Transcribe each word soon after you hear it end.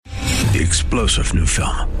The explosive new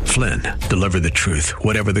film, Flynn, deliver the truth,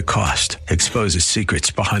 whatever the cost, exposes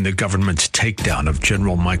secrets behind the government's takedown of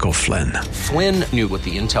General Michael Flynn. Flynn knew what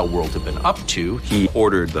the intel world had been up to. He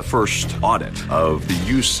ordered the first audit of the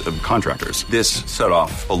use of contractors. This set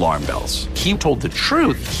off alarm bells. He told the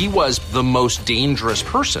truth. He was the most dangerous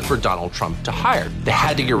person for Donald Trump to hire. They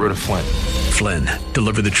had to get rid of Flynn. Flynn,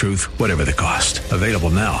 deliver the truth, whatever the cost. Available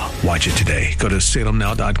now. Watch it today. Go to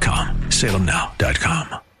salemnow.com.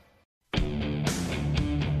 salemnow.com.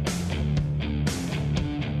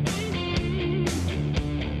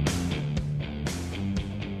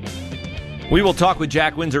 We will talk with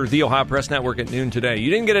Jack Windsor of the Ohio Press Network at noon today. You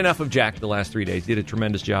didn't get enough of Jack the last 3 days. He did a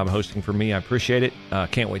tremendous job hosting for me. I appreciate it.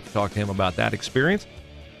 Can't wait to talk to him about that experience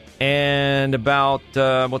and about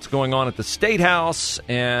what's going on at the State House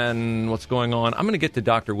and what's going on. I'm going to get to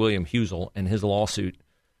Dr. William Husel and his lawsuit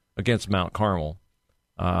against Mount Carmel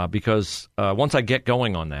because once I get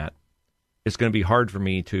going on that, it's going to be hard for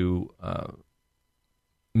me to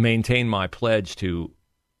maintain my pledge to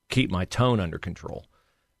keep my tone under control.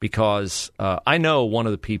 Because I know one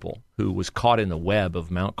of the people who was caught in the web of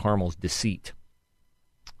Mount Carmel's deceit,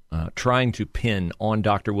 trying to pin on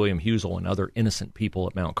Dr. William Husel and other innocent people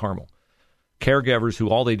at Mount Carmel. Caregivers who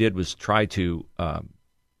all they did was try to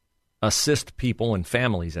assist people and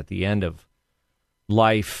families at the end of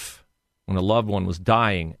life when a loved one was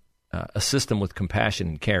dying, assist them with compassion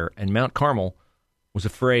and care. And Mount Carmel was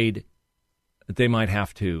afraid that they might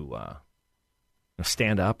have to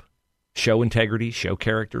stand up, show integrity, show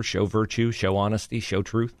character, show virtue, show honesty, show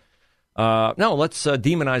truth. No, let's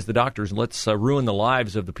demonize the doctors and let's ruin the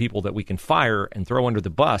lives of the people that we can fire and throw under the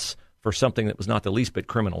bus for something that was not the least bit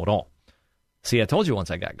criminal at all. See, I told you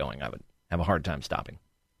once I got going I would have a hard time stopping.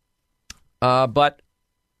 But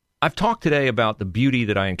I've talked today about the beauty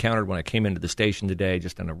that I encountered when I came into the station today,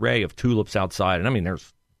 just an array of tulips outside. And I mean,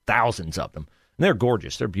 there's thousands of them. And they're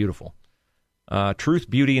gorgeous. They're beautiful. Truth,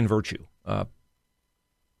 beauty, and virtue.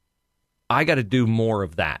 I got to do more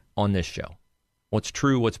of that on this show. What's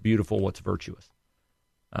true, what's beautiful, what's virtuous.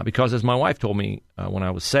 Because as my wife told me when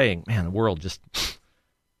I was saying, man, the world just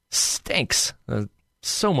stinks.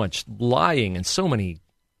 So much lying and so many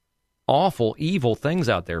awful, evil things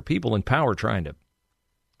out there. People in power trying to.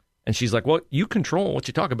 And she's like, well, you control what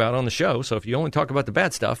you talk about on the show. So if you only talk about the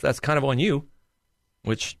bad stuff, that's kind of on you.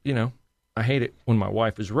 Which, you know, I hate it when my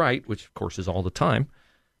wife is right, which of course is all the time.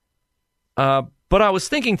 But I was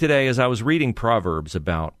thinking today as I was reading Proverbs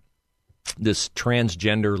about this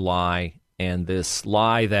transgender lie and this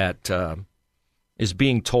lie that is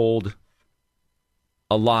being told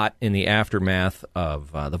a lot in the aftermath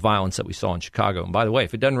of the violence that we saw in Chicago. And by the way,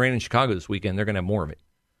 if it doesn't rain in Chicago this weekend, they're going to have more of it.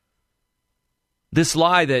 This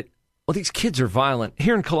lie that, well, these kids are violent.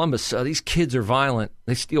 Here in Columbus, these kids are violent.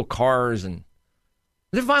 They steal cars and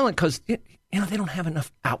they're violent because they don't have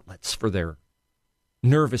enough outlets for their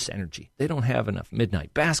nervous energy. They don't have enough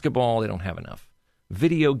midnight basketball. They don't have enough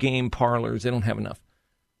video game parlors. They don't have enough.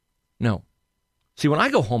 No. See, when I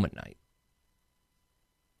go home at night,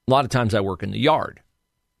 a lot of times I work in the yard.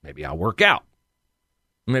 Maybe I'll work out.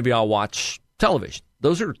 Maybe I'll watch television.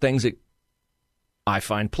 Those are things that I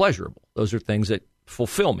find pleasurable. Those are things that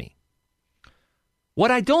fulfill me. What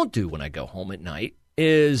I don't do when I go home at night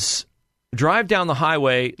is drive down the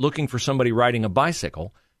highway looking for somebody riding a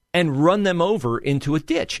bicycle and run them over into a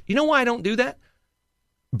ditch. You know why I don't do that?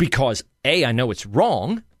 Because A, I know it's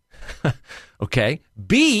wrong. Okay.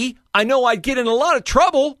 B, I know I'd get in a lot of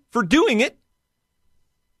trouble for doing it.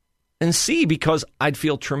 And C, because I'd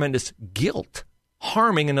feel tremendous guilt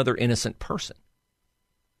harming another innocent person.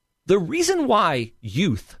 The reason why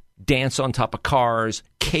youth dance on top of cars,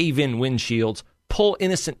 cave in windshields, pull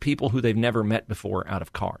innocent people who they've never met before out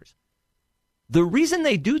of cars, the reason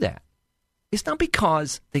they do that, it's not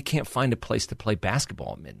because they can't find a place to play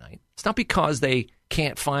basketball at midnight. It's not because they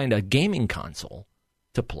can't find a gaming console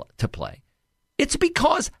to play. It's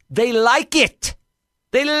because they like it.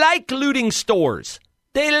 They like looting stores.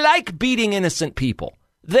 They like beating innocent people.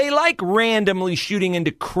 They like randomly shooting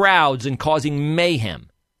into crowds and causing mayhem.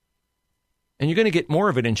 And you're going to get more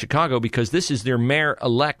of it in Chicago because this is their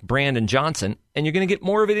mayor-elect, Brandon Johnson. And you're going to get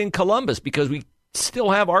more of it in Columbus because we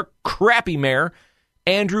still have our crappy mayor,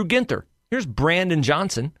 Andrew Ginther. Here's Brandon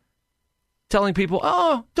Johnson telling people,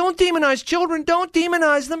 oh, don't demonize children. Don't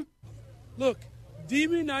demonize them. Look,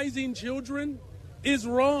 demonizing children is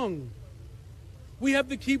wrong. We have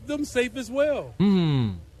to keep them safe as well.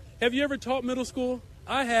 Have you ever taught middle school?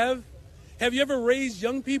 I have. Have you ever raised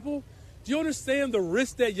young people? Do you understand the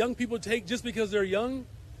risk that young people take just because they're young?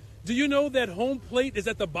 Do you know that home plate is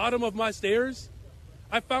at the bottom of my stairs?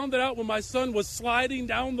 I found that out when my son was sliding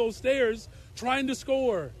down those stairs trying to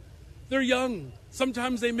score. They're young.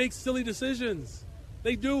 Sometimes they make silly decisions.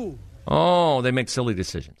 They do. Oh, they make silly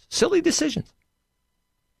decisions. Silly decisions.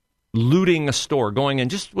 Looting a store, going in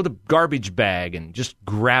just with a garbage bag and just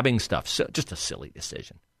grabbing stuff. So, just a silly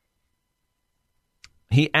decision.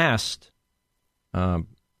 He asked, have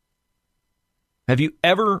you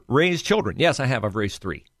ever raised children? Yes, I have. I've raised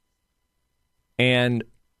 3. And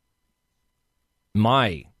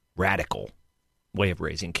my radical way of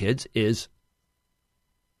raising kids is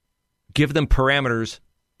give them parameters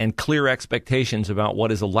and clear expectations about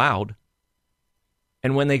what is allowed.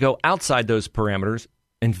 And when they go outside those parameters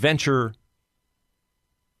and venture,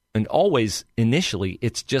 and always initially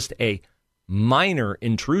it's just a minor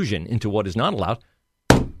intrusion into what is not allowed,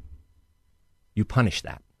 you punish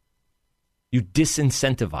that. You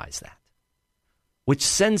disincentivize that, which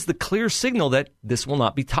sends the clear signal that this will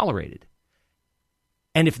not be tolerated.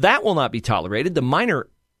 And if that will not be tolerated, the minor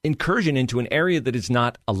incursion into an area that is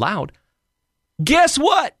not allowed, guess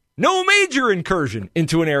what? No major incursion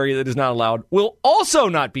into an area that is not allowed will also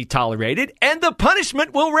not be tolerated, and the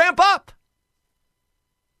punishment will ramp up.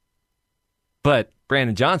 But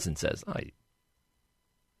Brandon Johnson says,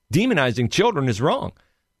 demonizing children is wrong.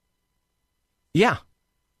 Yeah,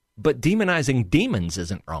 but demonizing demons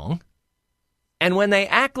isn't wrong. And when they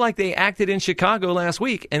act like they acted in Chicago last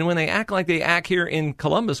week, and when they act like they act here in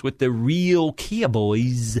Columbus with the real Kia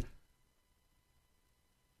boys,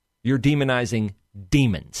 you're demonizing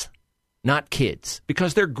demons, not kids,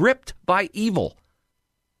 because they're gripped by evil.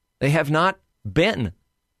 They have not been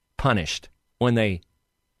punished when they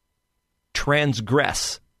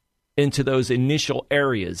transgress into those initial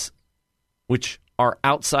areas which are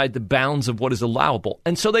outside the bounds of what is allowable.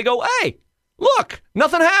 And so they go, hey, look,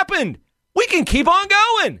 nothing happened. We can keep on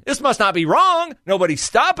going. This must not be wrong. Nobody's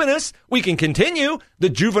stopping us. We can continue. The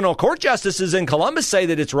juvenile court justices in Columbus say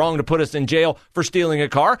that it's wrong to put us in jail for stealing a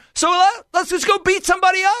car. So let's just go beat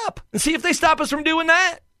somebody up and see if they stop us from doing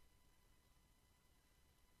that.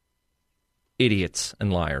 Idiots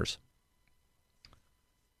and liars.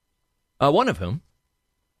 One of whom,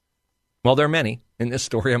 well, there are many in this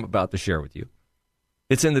story I'm about to share with you.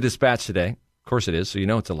 It's in the Dispatch today. Of course it is, so you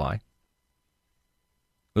know it's a lie.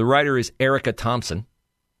 The writer is Erica Thompson.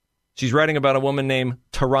 She's writing about a woman named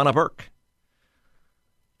Tarana Burke.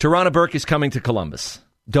 Tarana Burke is coming to Columbus.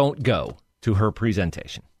 Don't go to her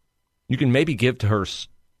presentation. You can maybe give to her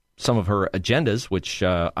some of her agendas, which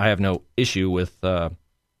I have no issue with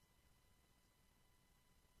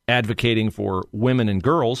advocating for women and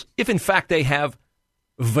girls, if in fact they have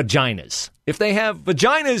vaginas. If they have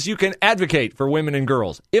vaginas, you can advocate for women and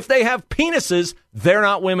girls. If they have penises, they're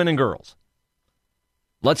not women and girls.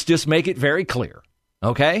 Let's just make it very clear,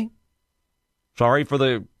 okay? Sorry for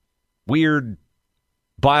the weird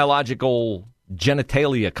biological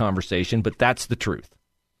genitalia conversation, but that's the truth.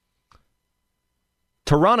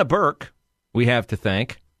 Tarana Burke, we have to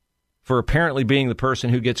thank for apparently being the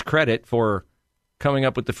person who gets credit for coming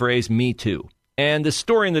up with the phrase Me Too. And the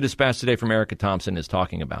story in the Dispatch today from Erica Thompson is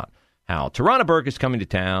talking about how Tarana Burke is coming to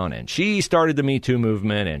town, and she started the Me Too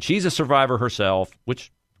movement, and she's a survivor herself,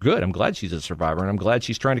 which... good. I'm glad she's a survivor, and I'm glad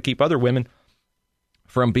she's trying to keep other women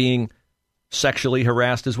from being sexually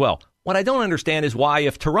harassed as well. What I don't understand is why,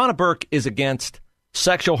 if Tarana Burke is against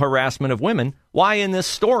sexual harassment of women, why in this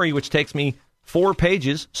story, which takes me 4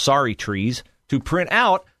 pages, sorry trees, to print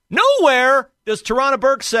out, nowhere does Tarana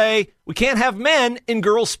Burke say we can't have men in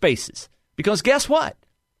girls' spaces. Because guess what?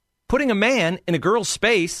 Putting a man in a girl's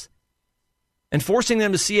space and forcing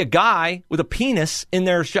them to see a guy with a penis in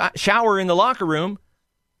their shower in the locker room,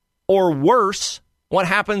 or worse, what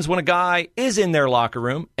happens when a guy is in their locker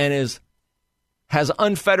room and has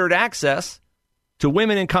unfettered access to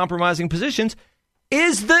women in compromising positions,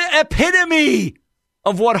 is the epitome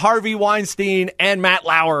of what Harvey Weinstein and Matt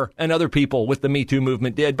Lauer and other people with the Me Too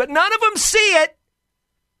movement did. But none of them see it.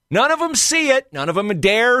 None of them see it. None of them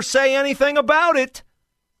dare say anything about it.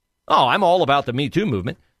 Oh, I'm all about the Me Too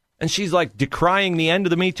movement. And she's like decrying the end of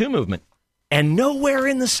the Me Too movement. And nowhere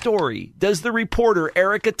in the story does the reporter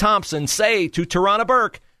Erica Thompson say to Tarana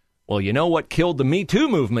Burke, well, you know what killed the Me Too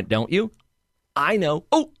movement, don't you? I know.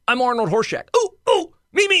 Oh, I'm Arnold Horshack. Oh,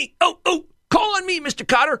 me. Oh, call on me, Mr.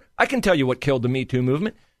 Cotter. I can tell you what killed the Me Too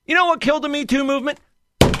movement. You know what killed the Me Too movement?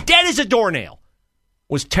 Dead as a doornail.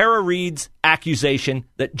 Was Tara Reade's accusation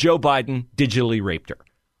that Joe Biden digitally raped her.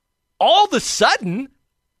 All of a sudden,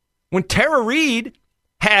 when Tara Reade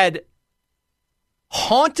had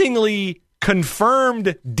hauntingly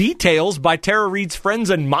confirmed details by Tara Reade's friends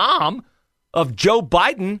and mom of Joe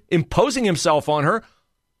Biden imposing himself on her,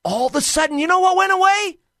 all of a sudden, you know what went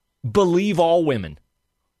away? Believe all women.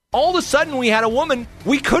 All of a sudden, we had a woman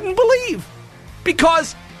we couldn't believe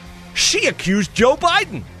because She accused Joe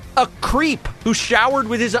Biden, a creep who showered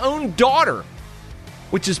with his own daughter,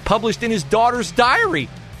 which is published in his daughter's diary.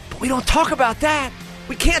 But we don't talk about that.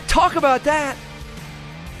 We can't talk about that.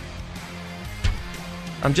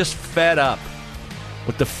 I'm just fed up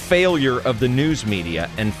with the failure of the news media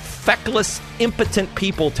and feckless, impotent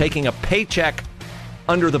people taking a paycheck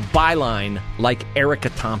under the byline like Erica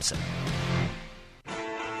Thompson.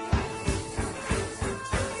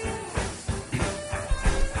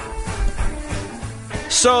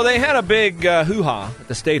 So they had a big hoo-ha at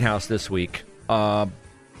the State House this week. A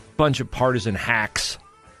bunch of partisan hacks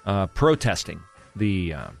protesting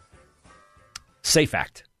the SAFE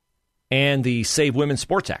Act and the Save Women's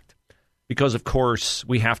Sports Act. Because, of course,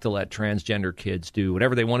 we have to let transgender kids do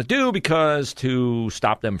whatever they want to do, because to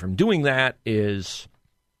stop them from doing that is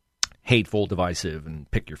hateful, divisive, and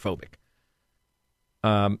pick-your-phobic.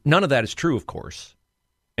 None of that is true, of course.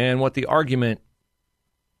 And what the argument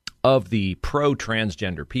of the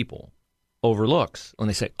pro-transgender people overlooks when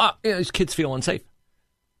they say, these kids feel unsafe.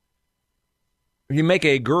 If you make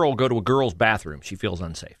a girl go to a girl's bathroom, she feels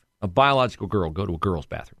unsafe. A biological girl go to a girl's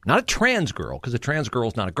bathroom. Not a trans girl, because a trans girl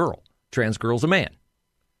is not a girl. Trans girl's a man.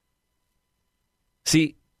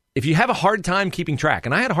 See, if you have a hard time keeping track,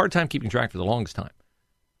 and I had a hard time keeping track for the longest time,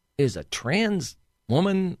 is a trans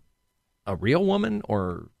woman a real woman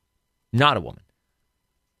or not a woman?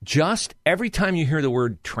 Just every time you hear the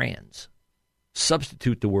word trans,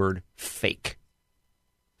 substitute the word fake.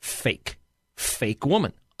 Fake. Fake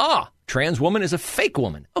woman. Trans woman is a fake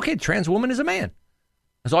woman. Okay, trans woman is a man.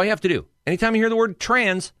 That's all you have to do. Anytime you hear the word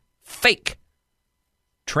trans, fake.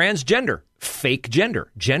 Transgender, fake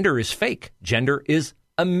gender. Gender is fake. Gender is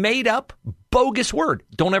a made-up, bogus word.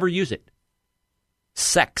 Don't ever use it.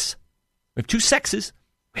 Sex. We have two sexes.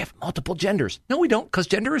 We have multiple genders. No, we don't, because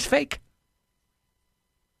gender is fake.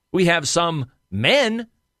 We have some men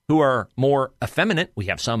who are more effeminate. We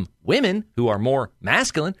have some women who are more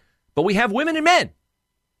masculine. But we have women and men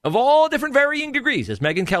of all different varying degrees, as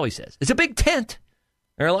Megyn Kelly says. It's a big tent.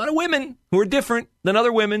 There are a lot of women who are different than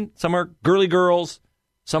other women. Some are girly girls.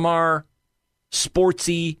 Some are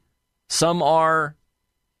sportsy. Some are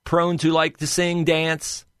prone to like to sing,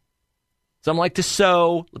 dance. Some like to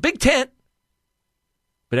sew. A big tent.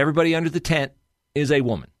 But everybody under the tent is a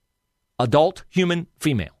woman. Adult, human,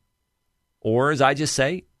 female. Or, as I just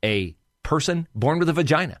say, a person born with a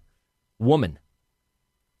vagina. Woman.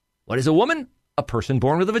 What is a woman? A person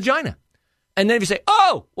born with a vagina. And then if you say,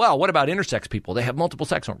 what about intersex people? They have multiple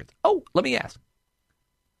sex organs. Let me ask.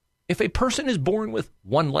 If a person is born with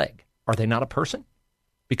one leg, are they not a person?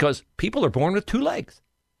 Because people are born with two legs.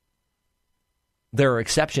 There are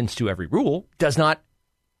exceptions to every rule. Does not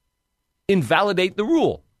invalidate the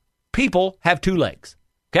rule. People have two legs.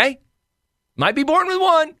 Okay? Might be born with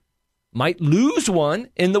one. Might lose one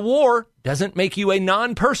in the war. Doesn't make you a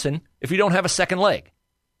non-person if you don't have a second leg.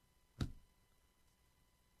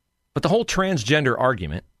 But the whole transgender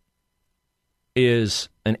argument is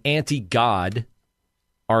an anti-God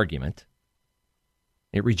argument.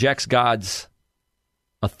 It rejects God's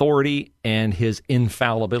authority and his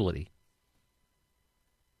infallibility.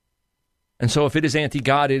 And so if it is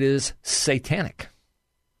anti-God, it is satanic.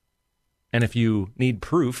 And if you need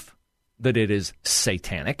proof that it is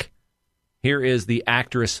satanic, here is the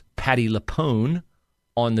actress Patti LuPone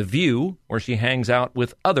on The View, where she hangs out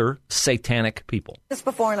with other satanic people. This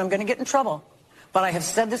before, and I'm going to get in trouble, but I have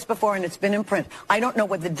said this before, and it's been in print. I don't know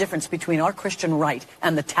what the difference between our Christian right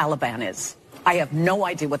and the Taliban is. I have no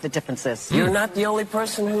idea what the difference is. You're not the only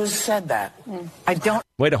person who's said that. I don't.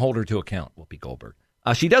 Way to hold her to account, Whoopi Goldberg.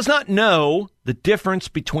 She does not know the difference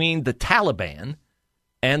between the Taliban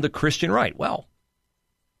and the Christian right. Well,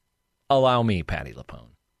 allow me, Patti LuPone,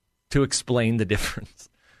 to explain the difference.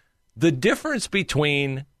 The difference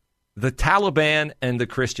between the Taliban and the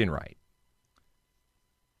Christian right.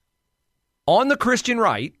 On the Christian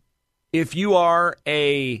right, if you are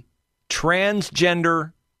a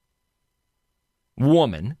transgender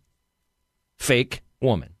woman, fake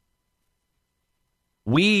woman,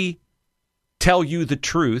 we tell you the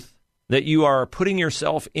truth that you are putting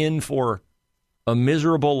yourself in for a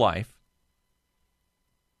miserable life,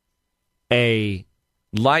 a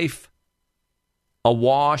life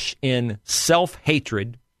awash in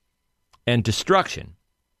self-hatred and destruction.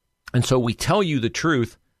 And so we tell you the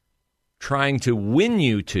truth, trying to win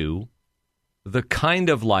you to the kind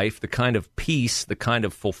of life, the kind of peace, the kind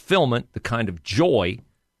of fulfillment, the kind of joy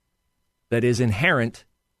that is inherent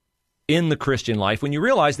in the Christian life, when you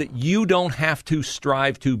realize that you don't have to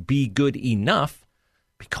strive to be good enough,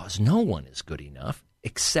 because no one is good enough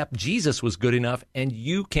except Jesus was good enough, and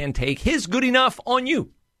you can take his good enough on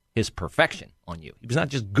you. his perfection on you. He was not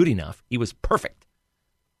just good enough, he was perfect.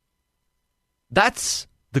 That's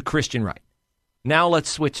the Christian right. Now let's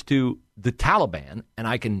switch to the Taliban, and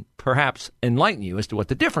I can perhaps enlighten you as to what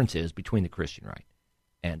the difference is between the Christian right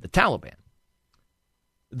and the Taliban.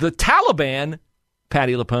 The Taliban,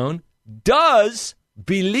 Patty LaPone, does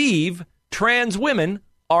believe trans women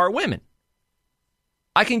are women.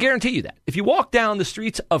 I can guarantee you that. If you walk down the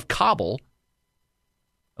streets of Kabul,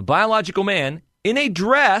 a biological man in a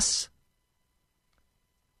dress,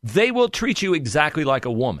 they will treat you exactly like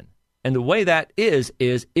a woman. And the way that is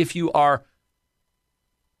if you are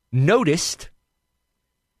noticed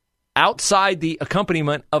outside the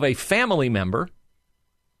accompaniment of a family member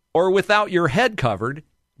or without your head covered,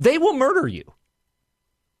 they will murder you.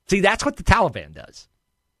 See, that's what the Taliban does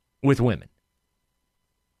with women.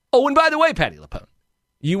 Oh, and by the way, Patty LaPone,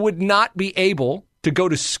 you would not be able to go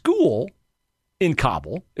to school in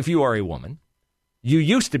Kabul if you are a woman. You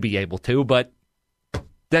used to be able to, but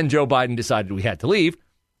then Joe Biden decided we had to leave.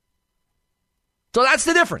 So that's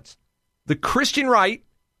the difference. The Christian right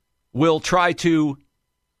will try to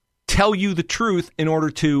tell you the truth in order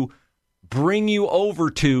to bring you over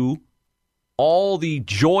to all the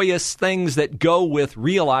joyous things that go with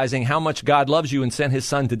realizing how much God loves you and sent his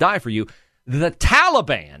son to die for you. The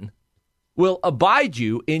Taliban will abide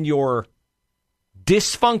you in your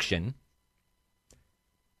dysfunction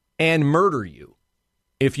and murder you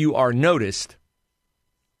if you are noticed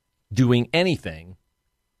doing anything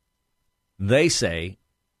they say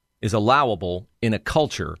is allowable in a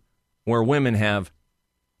culture where women have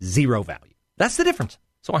zero value. That's the difference.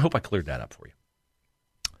 So I hope I cleared that up for you.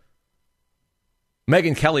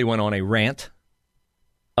 Megyn Kelly went on a rant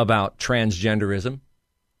about transgenderism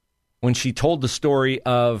when she told the story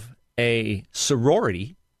of a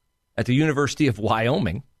sorority at the University of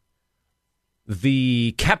Wyoming,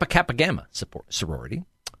 the Kappa Kappa Gamma sorority,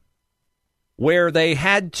 where they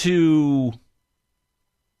had to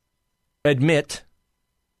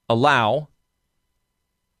allow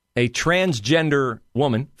a transgender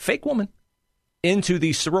woman, fake woman, into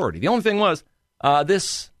the sorority. The only thing was,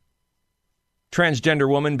 this transgender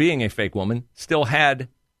woman, being a fake woman, still had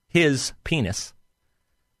his penis.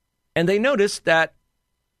 And they noticed that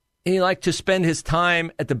he liked to spend his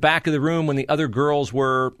time at the back of the room when the other girls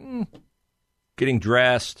were getting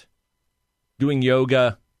dressed, doing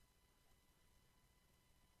yoga.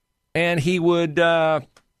 And he would, how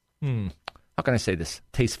can I say this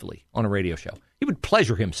tastefully on a radio show? He would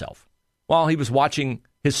pleasure himself while he was watching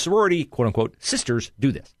his sorority, quote-unquote, sisters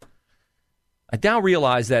do this. I now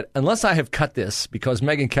realize that unless I have cut this because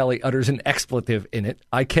Megyn Kelly utters an expletive in it,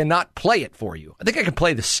 I cannot play it for you. I think I can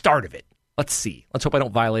play the start of it. Let's see. Let's hope I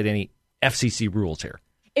don't violate any FCC rules here.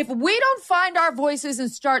 If we don't find our voices and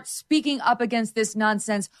start speaking up against this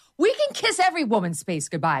nonsense, we can kiss every woman's space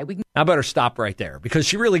goodbye. I better stop right there because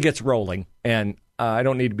she really gets rolling, and I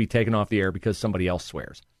don't need to be taken off the air because somebody else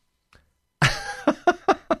swears.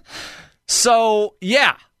 So,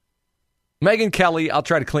 yeah. Megyn Kelly, I'll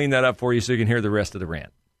try to clean that up for you so you can hear the rest of the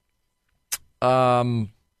rant.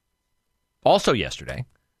 Also yesterday,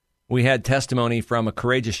 we had testimony from a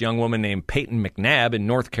courageous young woman named Peyton McNabb in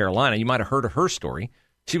North Carolina. You might have heard of her story.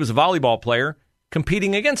 She was a volleyball player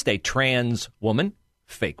competing against a trans woman,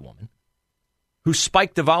 fake woman, who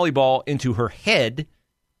spiked the volleyball into her head,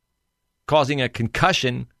 causing a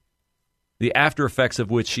concussion, the after effects of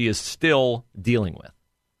which she is still dealing with.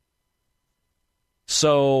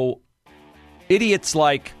 So, idiots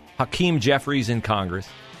like Hakeem Jeffries in Congress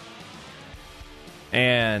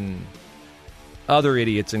and other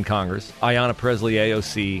idiots in Congress, Ayanna Pressley,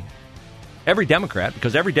 AOC, every Democrat,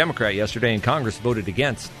 because every Democrat yesterday in Congress voted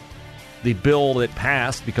against the bill that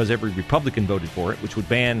passed because every Republican voted for it, which would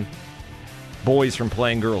ban boys from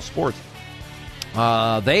playing girls' sports.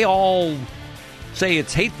 They all say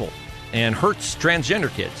it's hateful and hurts transgender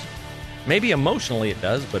kids. Maybe emotionally it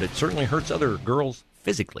does, but it certainly hurts other girls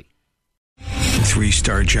physically.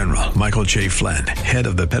 3-star General Michael J. Flynn, head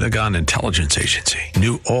of the Pentagon Intelligence Agency,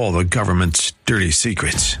 knew all the government's dirty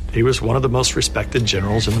secrets. He was one of the most respected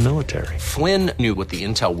generals in the military. Flynn knew what the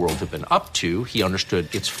intel world had been up to. He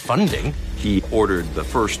understood its funding. He ordered the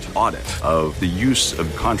first audit of the use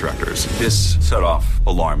of contractors. This set off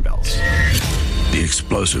alarm bells. The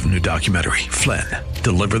explosive new documentary, Flynn,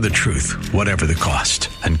 Deliver the Truth, Whatever the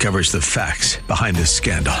Cost, uncovers the facts behind this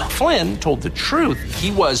scandal. Flynn told the truth.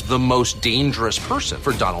 He was the most dangerous person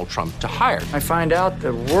for Donald Trump to hire. I find out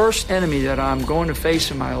the worst enemy that I'm going to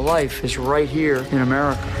face in my life is right here in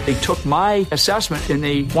America. They took my assessment and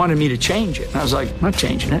they wanted me to change it. And I was like, I'm not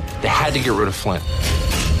changing it. They had to get rid of Flynn.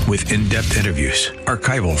 With in-depth interviews,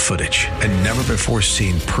 archival footage, and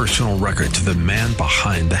never-before-seen personal records of the man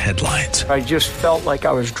behind the headlines. I just felt like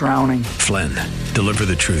I was drowning. Flynn, deliver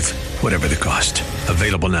the truth, whatever the cost.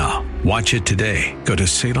 Available now. Watch it today. Go to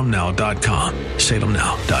salemnow.com.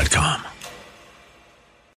 salemnow.com.